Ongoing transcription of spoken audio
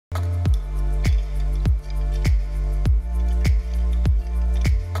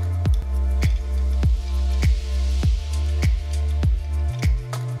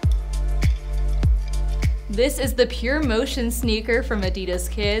This is the Pure Motion sneaker from Adidas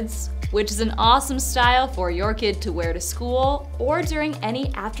Kids, which is an awesome style for your kid to wear to school or during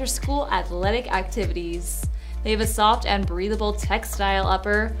any after-school athletic activities. They have a soft and breathable textile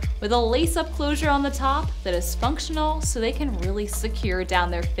upper with a lace-up closure on the top that is functional so they can really secure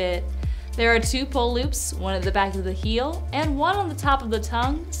down their fit. There are 2 pull loops, one at the back of the heel and one on the top of the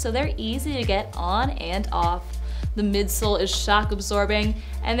tongue, so they're easy to get on and off. The midsole is shock absorbing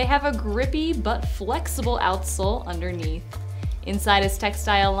and they have a grippy but flexible outsole underneath. Inside is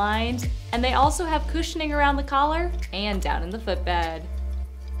textile lined and they also have cushioning around the collar and down in the footbed.